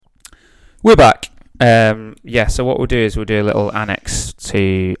We're back. So what we'll do is we'll do a little annex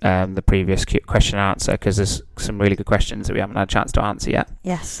to the previous question and answer, because there's some really good questions that we haven't had a chance to answer yet.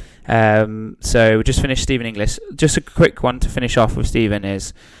 Yes. So we just finished Stephen Inglis. Just a quick one to finish off with Stephen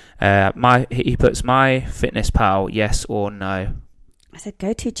is he puts MyFitnessPal, yes or no. I said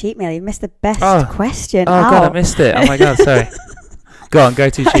go to cheat meal. You missed the best question. Oh God, I missed it. Oh my God, sorry. Go on, go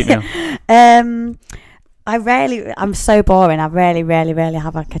to cheat meal. I'm so boring. I rarely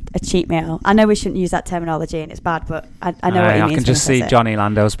have like a cheat meal. I know we shouldn't use that terminology and it's bad, but I know what you mean. I can just see Johnny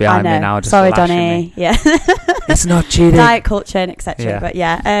Landos behind me now. Just sorry, Johnny. Me. Yeah. It's not cheating. Diet culture and etc.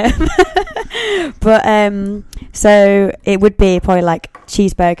 Yeah. But so it would be probably like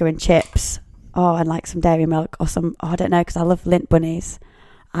cheeseburger and chips. Oh, and like some dairy milk or some. Oh, I don't know, because I love Lindt bunnies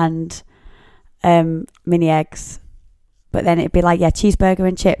and mini eggs. But then it'd be like cheeseburger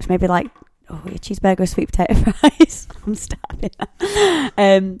and chips. Maybe like. Oh, a cheeseburger with sweet potato fries. I'm starving.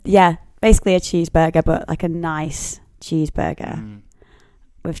 Basically a cheeseburger, but like a nice cheeseburger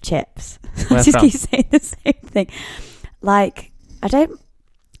with chips. I just keep saying the same thing. Like,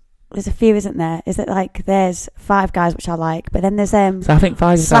 there's a few, isn't there? Is it like there's Five Guys, which I like, but then there's So I think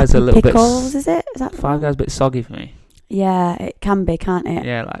Five Guys a little pickles, bit. Is it? Is that Five Guys a bit soggy for me? Yeah, it can be, can't it?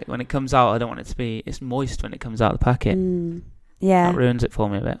 Yeah, like when it comes out, I don't want it to be. It's moist when it comes out of the packet. Yeah, that ruins it for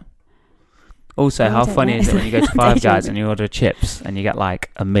me a bit. Also, how funny is it when you go to Five Guys and you order chips and you get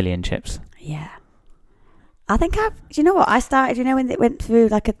like 1 million chips? Yeah. I think do you know what? I started, when it went through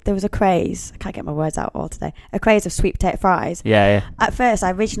there was a craze. I can't get my words out all today. A craze of sweet potato fries. Yeah. At first,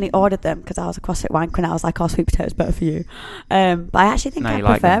 I originally ordered them because I was a CrossFit wanker and I was like, oh, sweet potatoes better for you. But I actually think I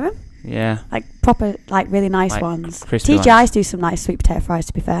prefer them. Yeah. Like proper, like really nice like ones. TGI's do some nice sweet potato fries,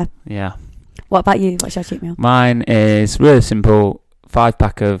 to be fair. Yeah. What about you? What's your cheat meal? Mine is really simple.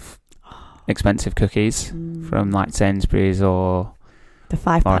 5-pack of expensive cookies from like Sainsbury's or the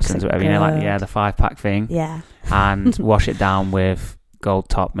 5-pack, Morrison's, whatever, the 5-pack thing. Yeah. And wash it down with Gold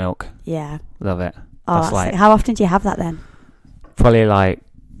Top milk. Yeah. Love it. Oh, that's like, how often do you have that then? Probably like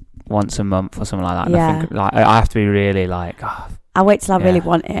once a month or something like that. Yeah. And I think I have to be really like. I wait till I really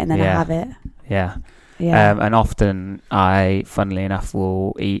want it and then I have it. Yeah. Yeah. And often funnily enough,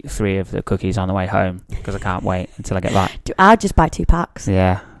 will eat 3 of the cookies on the way home because I can't wait until I get back. I'll just buy 2 packs.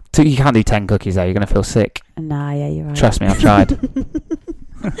 Yeah. You can't do 10 cookies though. You're going to feel sick. Nah, yeah, you're right. Trust me, I've tried.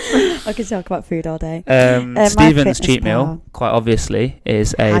 I could talk about food all day. Stephen's cheat meal, quite obviously,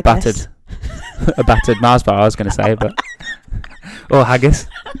 is a battered Mars bar, I was going to say, but or haggis,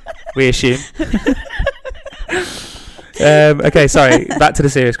 we assume. Okay, sorry. Back to the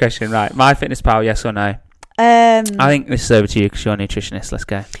serious question. Right, MyFitnessPal, yes or no? I think this is over to you because you're a nutritionist. Let's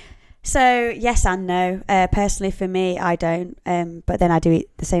go. So yes and no. Personally, for me, I don't. But then I do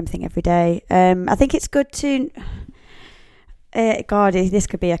eat the same thing every day. I think it's good to. God, this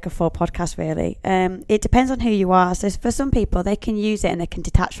could be like a full podcast, really. It depends on who you are. So for some people, they can use it and they can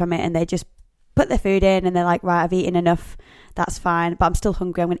detach from it, and they just put their food in, and they're like, right, I've eaten enough. That's fine, but I'm still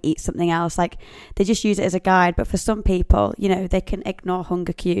hungry. I'm going to eat something else. Like they just use it as a guide. But for some people, they can ignore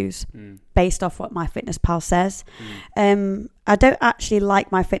hunger cues based off what MyFitnessPal says. I don't actually like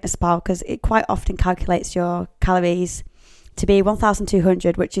MyFitnessPal because it quite often calculates your calories to be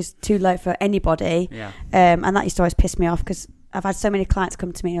 1,200, which is too low for anybody. Yeah. And that used to always piss me off because I've had so many clients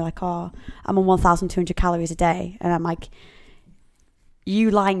come to me and are like, oh, I'm on 1,200 calories a day. And I'm like,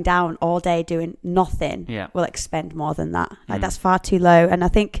 you lying down all day doing nothing will expend more than that. Like that's far too low. And I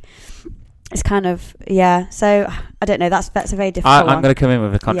think it's kind of, so I don't know. That's a very difficult one. I'm going to come in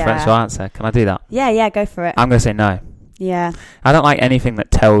with a controversial answer. Can I do that? Yeah, go for it. I'm going to say no. Yeah. I don't like anything that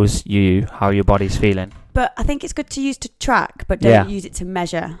tells you how your body's feeling. But I think it's good to use to track, but don't use it to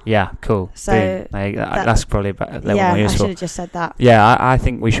measure. Yeah, cool. So that's probably a little more useful. I should have just said that. Yeah, I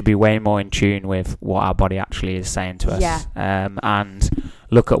think we should be way more in tune with what our body actually is saying to us. Yeah. And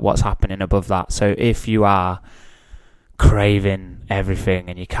look at what's happening above that. So if you are craving everything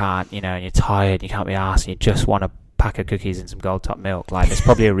and you can't, and you're tired, you can't be arsed, and you just want a pack of cookies and some Gold Top milk, like there's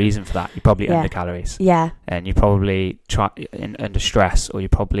probably a reason for that. You're probably under calories. Yeah. And you're probably under stress, or you're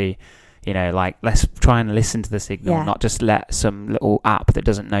probably... let's try and listen to the signal, not just let some little app that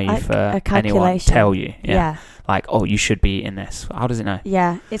doesn't know you for anyone tell you. Yeah. Like, oh, you should be eating this. How does it know?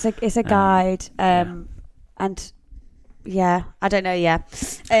 Yeah, it's a guide. And I don't know. Yeah.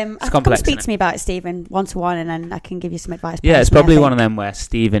 Come speak to me about it, Stephen, 1-to-1, and then I can give you some advice. Yeah, it's probably one of them where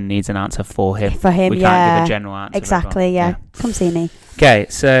Stephen needs an answer for him. We can't give a general answer. Exactly. Yeah. Come see me. Okay,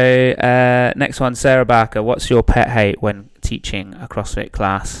 so next one, Sarah Barker. What's your pet hate when teaching a CrossFit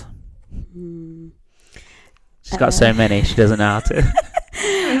class? She's got so many, she doesn't know how to.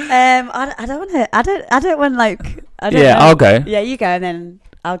 I don't want to. I don't want like. I don't know. I'll go. Yeah, you go, and then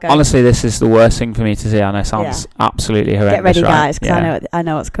I'll go. Honestly, this is the worst thing for me to see. I know it sounds absolutely horrendous. Get ready, right? guys, because I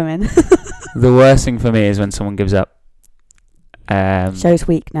know what's coming. The worst thing for me is when someone gives up. Shows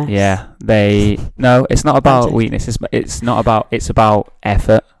weakness. Yeah, no, it's not about weakness. It's about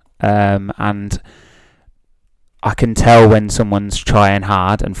effort. And I can tell when someone's trying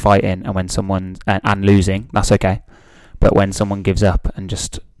hard and fighting, and when someone's and losing. That's okay. But when someone gives up and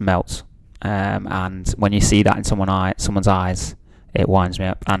just melts, and when you see that in someone's eyes, it winds me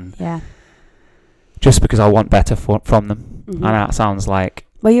up. And just because I want better from them, and that sounds like.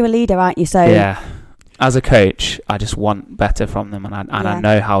 Well, you're a leader, aren't you? So yeah. As a coach, I just want better from them, and I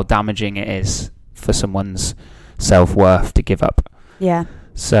know how damaging it is for someone's self-worth to give up. Yeah.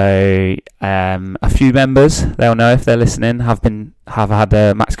 So a few members, they'll know if they're listening, have had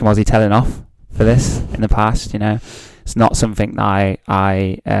Max Camozzi telling off for this in the past. You know, it's not something that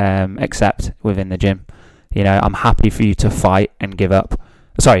I accept within the gym. You know, I'm happy for you to fight and give up.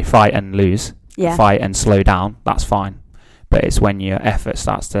 Sorry, fight and lose. Yeah. Fight and slow down. That's fine. But it's when your effort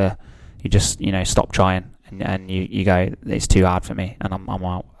starts to. You just, stop trying and you go, it's too hard for me and I'm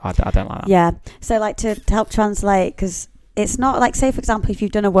out. I don't like that. Yeah. So like to help translate, because it's not like, say, for example, if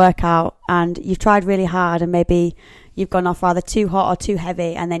you've done a workout and you've tried really hard and maybe you've gone off rather too hot or too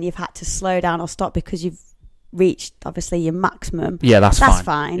heavy and then you've had to slow down or stop because you've reached, obviously, your maximum. Yeah, that's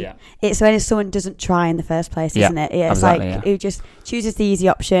fine. Yeah. It's when someone doesn't try in the first place, isn't it? Yeah, it's exactly, who just chooses the easy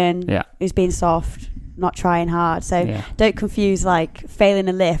option, who's being soft, not trying hard. So don't confuse like failing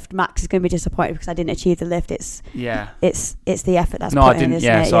a lift. Max is going to be disappointed because I didn't achieve the lift. It's the effort that's put in, isn't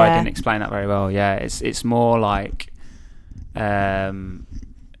it? I didn't explain that very well. Yeah, it's more like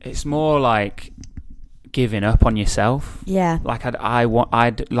giving up on yourself. Yeah. Like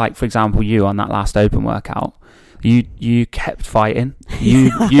I'd like, for example, you on that last open workout, you kept fighting. You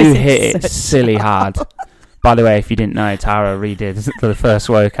hit it silly hard. By the way, if you didn't know, Tara redid the first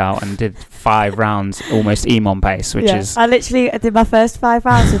workout and did 5 rounds almost EMOM pace, which is... I literally did my first 5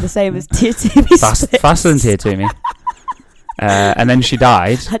 rounds with the same as Tia Toomey faster than Tia Toomey. And then she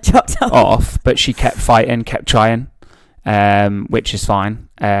died. I dropped off, but she kept fighting, kept trying, which is fine.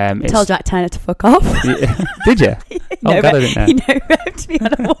 Told Jack Turner to fuck off. Did you? No, God, I didn't know. He no-roped me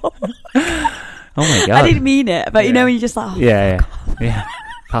on a wall. Oh my God. I didn't mean it, but you know when you just like... Yeah.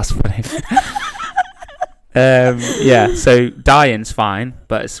 That's funny. So dying's fine,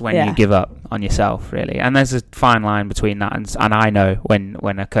 but it's when you give up on yourself, really. And there's a fine line between that and I know when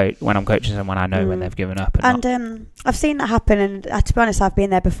I'm coaching someone, I know when they've given up. And I've seen that happen, and to be honest, I've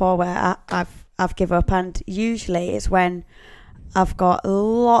been there before where I've given up, and usually it's when I've got a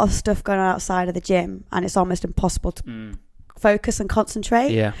lot of stuff going on outside of the gym, and it's almost impossible to focus and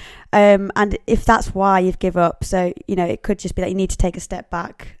concentrate. Yeah. And if that's why you've given up, so it could just be that you need to take a step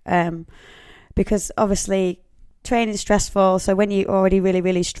back. Because obviously training is stressful, so when you're already really,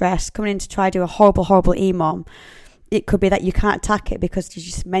 really stressed, coming in to try to do a horrible EMOM, it could be that you can't attack it because you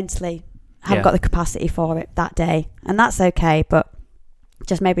just mentally haven't got the capacity for it that day, and that's okay. But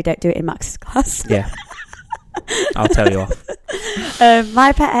just maybe don't do it in Max's class. Yeah, I'll tell you off.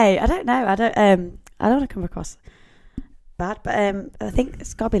 My pet hate, I don't know. I don't want to come across bad, but I think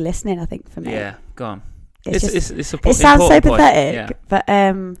it's got to be listening. I think for me. Yeah, go on. It sounds so pathetic, but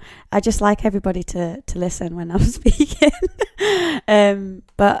I just like everybody to listen when I'm speaking.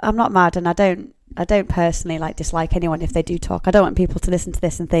 But I'm not mad, and I don't personally dislike anyone if they do talk. I don't want people to listen to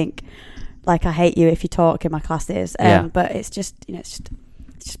this and think like I hate you if you talk in my classes. But it's just it's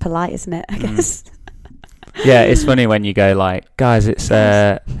just polite, isn't it? I guess. Yeah, it's funny when you go like, guys, it's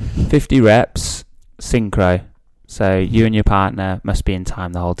 50 reps synchro. So you and your partner must be in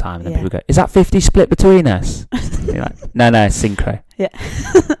time the whole time. And then people go, is that 50 split between us? You're like, no, it's synchro. Yeah.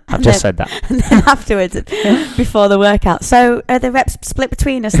 I've just said that. And then afterwards, before the workout. So are the reps split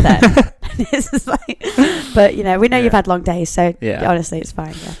between us then? It's just but, we know you've had long days. So honestly, it's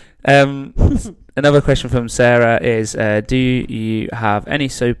fine. Yeah. Another question from Sarah is, do you have any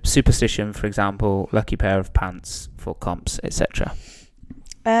superstition, for example, lucky pair of pants for comps, etc.?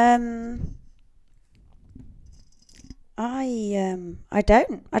 I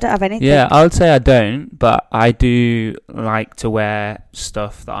don't have anything. Yeah, I would say I don't, but I do like to wear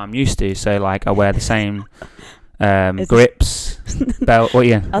stuff that I'm used to. So like I wear the same grips, belt. What?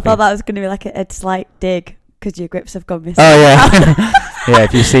 Yeah. I thought that was going to be like a slight dig because your grips have gone missing. Oh yeah. Yeah,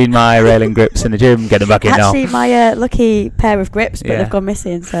 if you've seen my railing grips in the gym, get them back in now. Actually, my lucky pair of grips, but Yeah. they've gone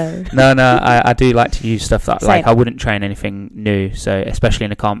missing. So No, I do like to use stuff that, like, Same. I wouldn't train anything new. So especially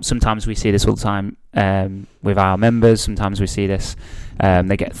in a comp, sometimes we see this all the time with our members. Sometimes we see this.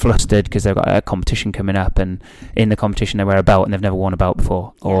 They get flustered because they've got a competition coming up, and in the competition they wear a belt and they've never worn a belt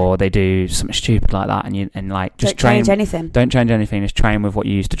before, or they do something stupid like that, and like just don't change anything. Don't change anything. Just train with what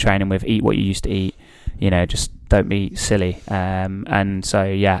you used to train with. Eat what you used to eat. Just don't be silly. And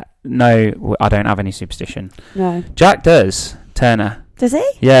so no, I don't have any superstition. No. Jack does. Turner. Does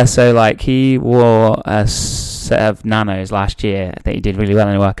he? Yeah, so like he wore a set of nanos last year that he did really well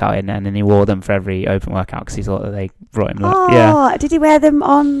in a workout in, and then he wore them for every open workout because he thought that they brought him luck. Oh, Yeah. did he wear them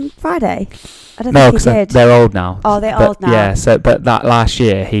on Friday? I don't No, think he because did. they're old now. Oh, they're But, old now. Yeah, but that last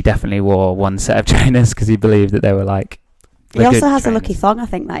year he definitely wore one set of trainers because he believed that they were like. He also has a trainers. lucky thong, I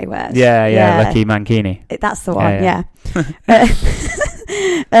think, that he wears. Yeah, Lucky Mankini. That's the one, Yeah,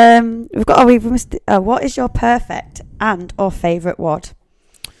 we must. What is your perfect and or favourite WOD?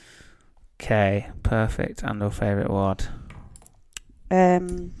 Okay, perfect and or favourite WOD.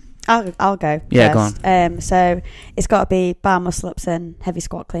 I'll go. Yeah, first. go on. So it's got to be bar muscle ups and heavy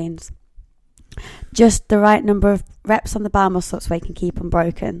squat cleans. Just the right number of reps on the bar muscle ups where you can keep them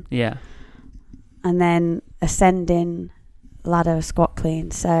broken, Yeah. and then ascending ladder squat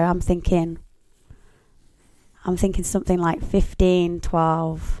cleans. So I'm thinking something like 15,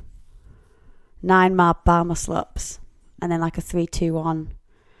 12, 9 bar muscle ups, and then like a 3, 2, 1.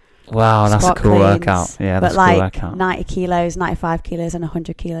 Wow, that's a Squat cool cleans, workout. Yeah, that's but a cool like workout. 90 kilos, 95 kilos, and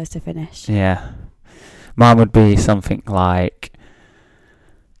 100 kilos to finish. Yeah. Mine would be something like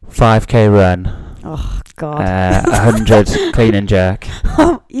 5k run, Oh God! 100 clean and jerk,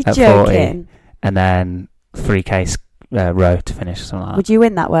 You're at joking. 40. And then 3k row to finish, something like that. Would you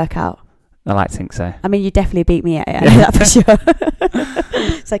win that workout? I like to think so. I mean, you definitely beat me at it. I know that for sure.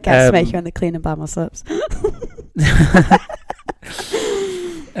 So I can't make you on the clean and bar muscle ups.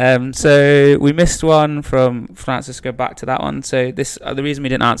 So we missed one from Francis. Go back to that one. So this the reason we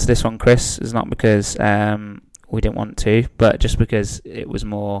didn't answer this one, Chris, is not because we didn't want to, but just because it was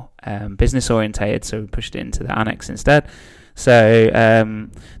more business orientated. So we pushed it into the annex instead. So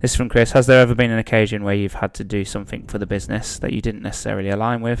this is from Chris. Has there ever been an occasion where you've had to do something for the business that you didn't necessarily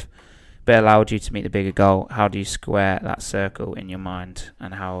align with, but allowed you to meet the bigger goal? How do you square that circle in your mind,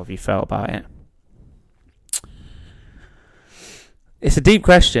 and how have you felt about it? It's a deep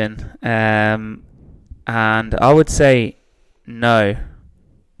question, and I would say no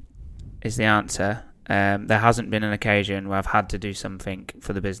is the answer. There hasn't been an occasion where I've had to do something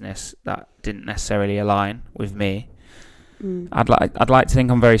for the business that didn't necessarily align with me. I'd like to think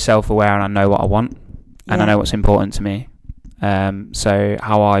I'm very self-aware and I know what I want and I know what's important to me. So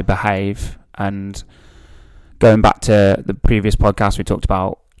how I behave, and going back to the previous podcast, we talked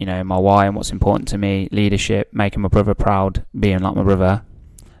about, my why and what's important to me, leadership, making my brother proud, being like my brother.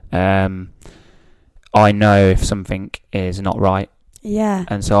 I know if something is not right. Yeah.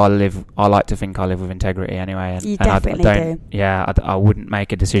 And so I like to think I live with integrity anyway. And, You and definitely I don't, do. Yeah, I wouldn't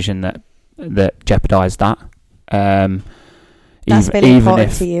make a decision that jeopardised that. That's really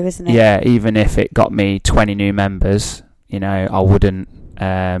important to you, isn't it? Yeah, even if it got me 20 new members, I wouldn't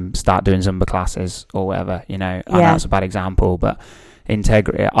start doing Zumba classes or whatever, I know that's a bad example, but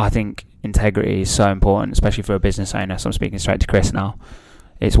integrity, I think integrity is so important, especially for a business owner. So I'm speaking straight to Chris now.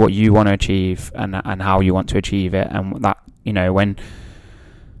 It's what you want to achieve and how you want to achieve it, and that, when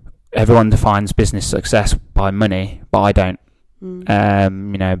everyone defines business success by money, but I don't.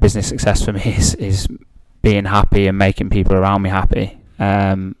 Business success for me is being happy and making people around me happy,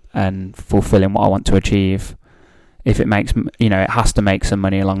 and fulfilling what I want to achieve. If it makes, it has to make some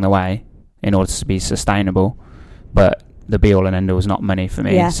money along the way in order to be sustainable, but the be all and end all is not money for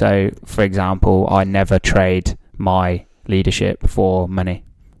me. Yeah. So, for example, I never trade my leadership for money,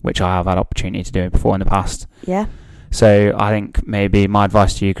 which I have had opportunity to do before in the past. Yeah. So I think maybe my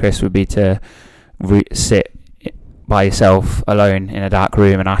advice to you, Chris, would be to sit by yourself alone in a dark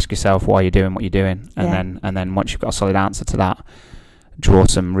room and ask yourself why you're doing what you're doing, and then once you've got a solid answer to that, draw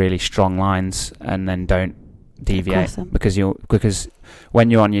some really strong lines and then don't deviate, because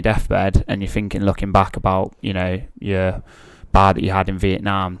when you're on your deathbed and you're thinking, looking back about your bar that you had in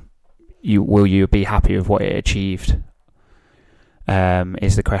Vietnam, will you be happy with what it achieved?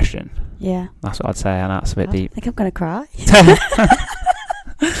 Is the question. Yeah, that's what I'd say, and that's a bit deep. I think I'm gonna cry.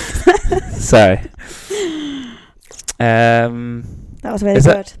 So that was really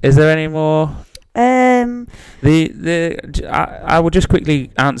good. Is there any more? I will just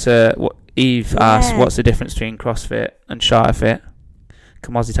quickly answer what Eve asked. What's the difference between CrossFit and Charter Fit?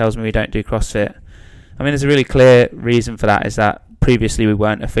 Kamosi tells me we don't do CrossFit. I mean, there's a really clear reason for that, is that previously we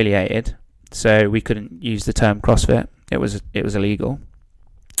weren't affiliated, so we couldn't use the term CrossFit. It was illegal.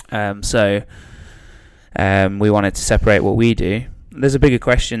 So we wanted to separate what we do. There's a bigger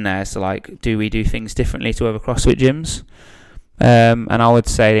question there. So, like, do we do things differently to other CrossFit gyms? And I would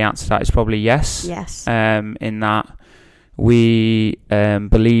say the answer to that is probably yes. Yes. In that we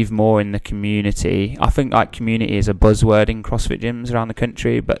believe more in the community. I think like community is a buzzword in CrossFit gyms around the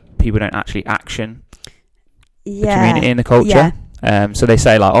country, but people don't actually action the community and the culture. So they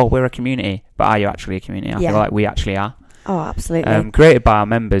say like, oh, we're a community, but are you actually a community? I feel like we actually are. Oh, absolutely. Created by our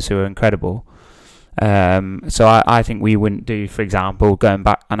members who are incredible. So I think we wouldn't do, for example, going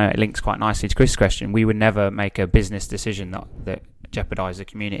back, I know it links quite nicely to Chris' question, we would never make a business decision that jeopardise the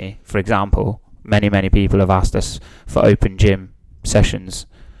community. For example, many people have asked us for open gym sessions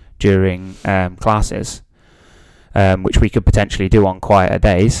during classes, which we could potentially do on quieter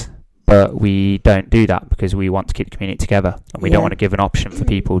days, but we don't do that because we want to keep the community together, and we don't want to give an option for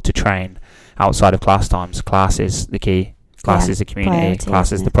people to train outside of class times. Class is the key. Class is the community. Priority,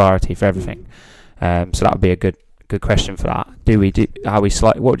 class is the priority for everything. So that would be a good question for that.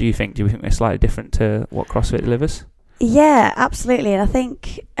 What do you think? Do we think we're slightly different to what CrossFit delivers? Yeah, absolutely. And I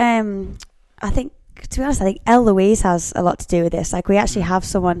think to be honest, I think Eloise has a lot to do with this. Like, we actually have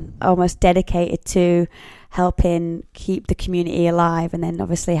someone almost dedicated to helping keep the community alive, and then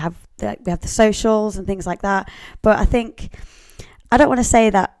obviously we have the socials and things like that. But I think, I don't want to say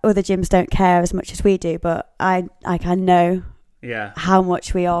that other gyms don't care as much as we do, but I know how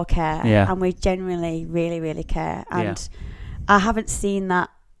much we all care, and we genuinely really, really care. And I haven't seen that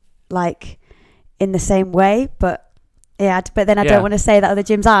like in the same way, but then I don't want to say that other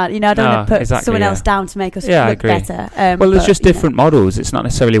gyms aren't. I don't want to put someone else down to make us look better. There's just different models. It's not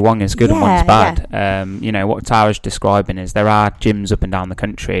necessarily one is good and one's bad. What Tara's describing is there are gyms up and down the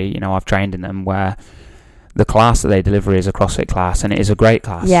country. I've trained in them where the class that they deliver is a CrossFit class, and it is a great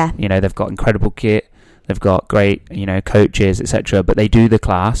class. They've got incredible kit. They've got great, coaches, etc. But they do the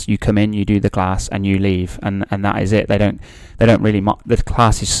class. You come in, you do the class, and you leave, and that is it. They don't really. The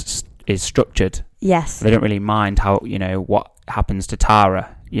class is structured. Yes. They don't really mind how what happens to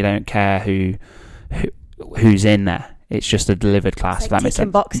Tara. You don't care who's in there. It's just a delivered class. It's like that makes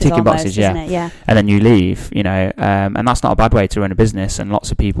sense. Ticking boxes, isn't it? Yeah. And then you leave. And that's not a bad way to run a business. And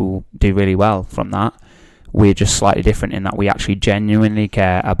lots of people do really well from that. We're just slightly different in that we actually genuinely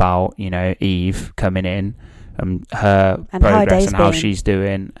care about, Eve coming in and her progress and how she's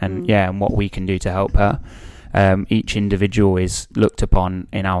doing, and and what we can do to help her. Each individual is looked upon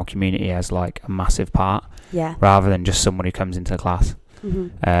in our community as like a massive part, rather than just someone who comes into the class.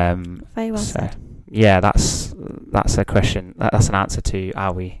 Very well said. Yeah, that's a question. That's an answer to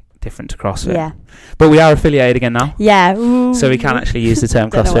are we different to CrossFit? Yeah, but we are affiliated again now. Yeah, ooh. So we can actually use the term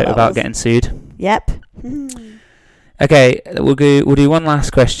CrossFit without getting sued. Yep. Okay, we'll do one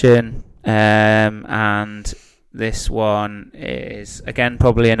last question, and this one is again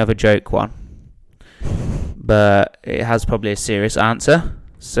probably another joke one, but it has probably a serious answer.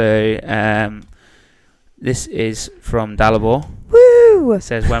 So this is from Dalibor. Woo! It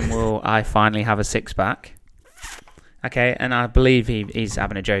says, when will I finally have a six-pack? Okay, and I believe he's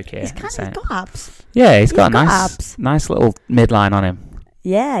having a joke here. He's got abs. Yeah, he's got a nice little midline on him.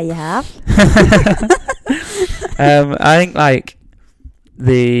 Yeah, you have. I think like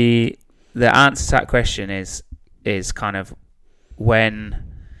the answer to that question is kind of when,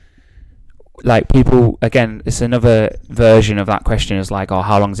 like, people, again, it's another version of that question, is like, oh,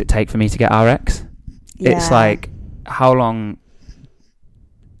 how long does it take for me to get RX? It's like, how long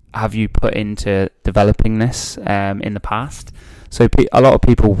have you put into developing this in the past? So a lot of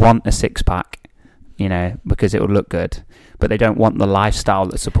people want a six-pack, because it would look good, but they don't want the lifestyle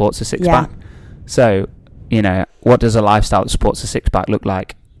that supports a six-pack. So, what does a lifestyle that supports a six-pack look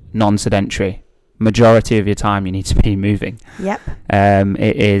like? Non-sedentary. Majority of your time you need to be moving. Yep.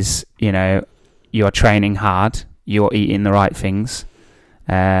 It is, you're training hard, you're eating the right things,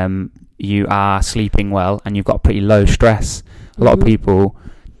 you are sleeping well, and you've got pretty low stress. A lot of people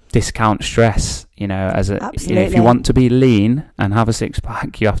discount stress, as if you want to be lean and have a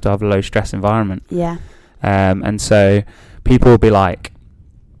six-pack, you have to have a low stress environment. Yeah. And so people will be like,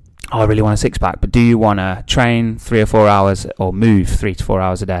 oh, I really want a six-pack, but do you want to train 3 or 4 hours or move 3 to 4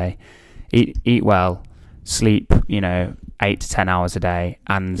 hours a day, eat well, sleep, 8 to 10 hours a day,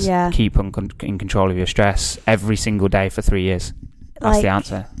 and keep in control of your stress every single day for 3 years? That's the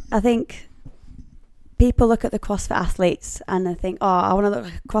answer. I think people look at the CrossFit athletes and they think, oh, I want to look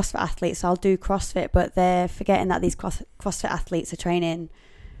like a CrossFit athlete, so I'll do CrossFit, but they're forgetting that these CrossFit athletes are training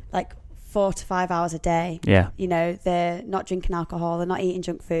like 4 to 5 hours a day. Yeah. They're not drinking alcohol, they're not eating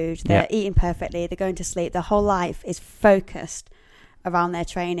junk food, they're eating perfectly, they're going to sleep. Their whole life is focused around their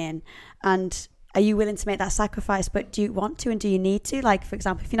training, and are you willing to make that sacrifice? But do you want to, and do you need to? Like, for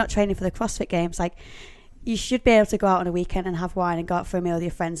example, if you're not training for the CrossFit Games, like, you should be able to go out on a weekend and have wine and go out for a meal with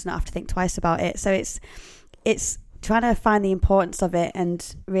your friends and not have to think twice about it. So it's trying to find the importance of it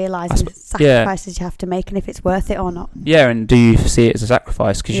and realising the sacrifices you have to make and if it's worth it or not. Yeah, and do you see it as a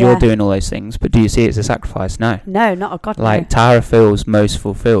sacrifice? Because you're doing all those things, but do you see it as a sacrifice? No. No, not a god. Like, no. Tara feels most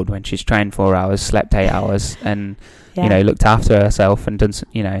fulfilled when she's trained 4 hours, slept 8 hours, and, you know, looked after herself and done,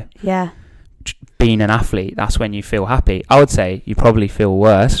 you know... Yeah. Being an athlete, that's when you feel happy. I would say you probably feel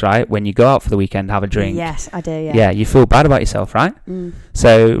worse, right, when you go out for the weekend, have a drink. Yes, I do. Yeah, you feel bad about yourself, right?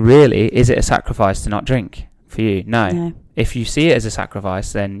 So really, is it a sacrifice to not drink for you? No. If you see it as a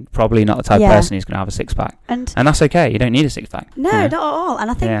sacrifice, then probably not the type of person who's going to have a 6-pack, and that's okay. You don't need a 6-pack. No, not at all.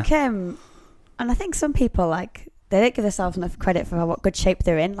 And I think some people, like, they don't give themselves enough credit for what good shape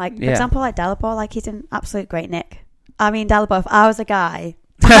they're in. Like, for example, like Dalibor, like, he's in absolute great nick. I mean, Dalibor, if I was a guy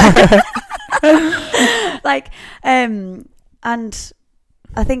like, and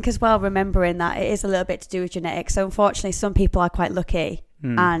I think as well, remembering that it is a little bit to do with genetics. So unfortunately, some people are quite lucky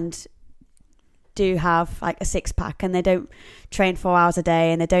and do have like a 6-pack, and they don't train 4 hours a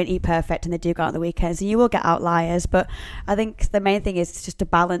day, and they don't eat perfect, and they do go out on the weekends, and you will get outliers. But I think the main thing is just to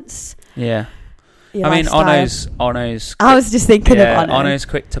balance. Yeah. I mean, Onno's. I was just thinking of Onno. Onno's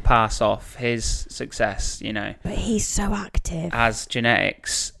quick to pass off his success, you know. But he's so active. As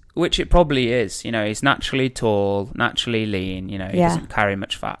genetics, which it probably is. You know, he's naturally tall, naturally lean. You know, he doesn't carry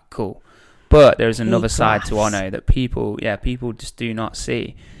much fat. Cool. But there's another side to Onno that people just do not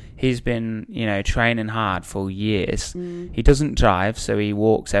see. He's been, you know, training hard for years. He doesn't drive, so he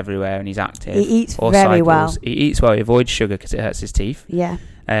walks everywhere and he's active. He eats very well. He eats well. He avoids sugar because it hurts his teeth. Yeah.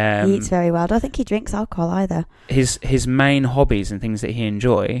 He eats very well. I don't think he drinks alcohol either. His main hobbies and things that he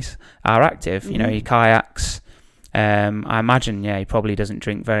enjoys are active. You know, he kayaks. I imagine, he probably doesn't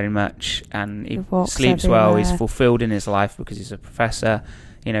drink very much, and he sleeps well. He's fulfilled in his life because he's a professor.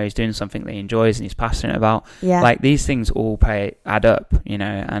 You know, he's doing something that he enjoys and he's passionate about. Yeah. Like, these things all add up, you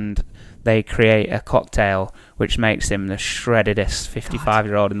know, and they create a cocktail which makes him the shreddedest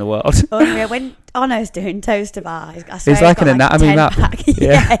 55-year-old in the world. Unreal. When Onno's doing toaster bars, it's like an anatomy map.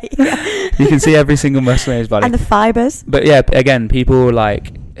 Yeah. You can see every single muscle in his body. And the fibres. But yeah, again, people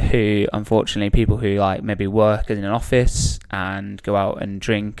like people who like maybe work in an office and go out and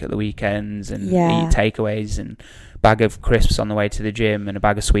drink at the weekends and eat takeaways and bag of crisps on the way to the gym and a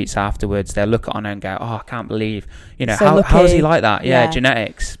bag of sweets afterwards, they'll look at Onno and go, oh, I can't believe, you know, how is he like that? Yeah,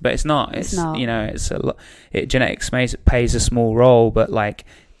 genetics. But it's not. It's not. You know, genetics plays a small role, but like,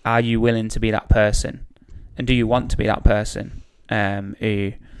 are you willing to be that person? And do you want to be that person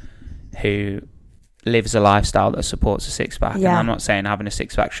who lives a lifestyle that supports a 6-pack? And I'm not saying having a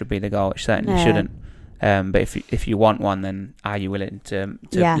 6-pack should be the goal. It certainly shouldn't. But if you want one, then are you willing to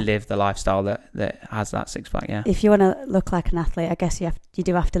live the lifestyle that has that 6-pack? Yeah. If you want to look like an athlete, I guess you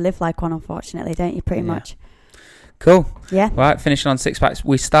do have to live like one, unfortunately, don't you? Pretty much. Cool. Yeah. Right, finishing on 6-packs.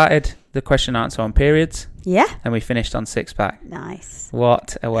 We started the question and answer on periods. Yeah. And we finished on 6-pack. Nice.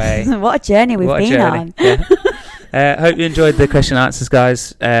 What a way. What a journey we've been on. Yeah. Hope you enjoyed the question and answers,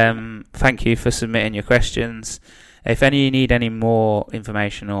 guys. Thank you for submitting your questions. If you need any more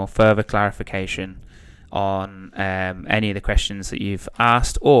information or further clarification on any of the questions that you've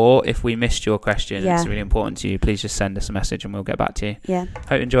asked, or if we missed your question, it's really important to you, please just send us a message and we'll get back to you. Yeah.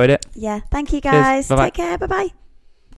 Hope you enjoyed it. Yeah. Thank you, guys. Cheers. Bye-bye. Take care. Bye-bye.